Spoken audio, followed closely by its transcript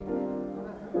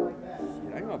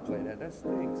play that. That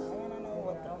stinks. I want to know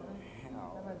what the hell.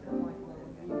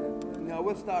 No,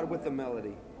 we'll start with the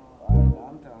melody. All right,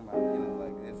 I'm talking about,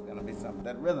 like it's gonna be something.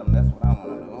 That rhythm, that's what I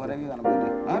want to know. What are you gonna be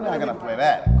doing? You're not gonna play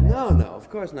that. No, of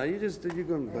course not. You're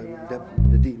going to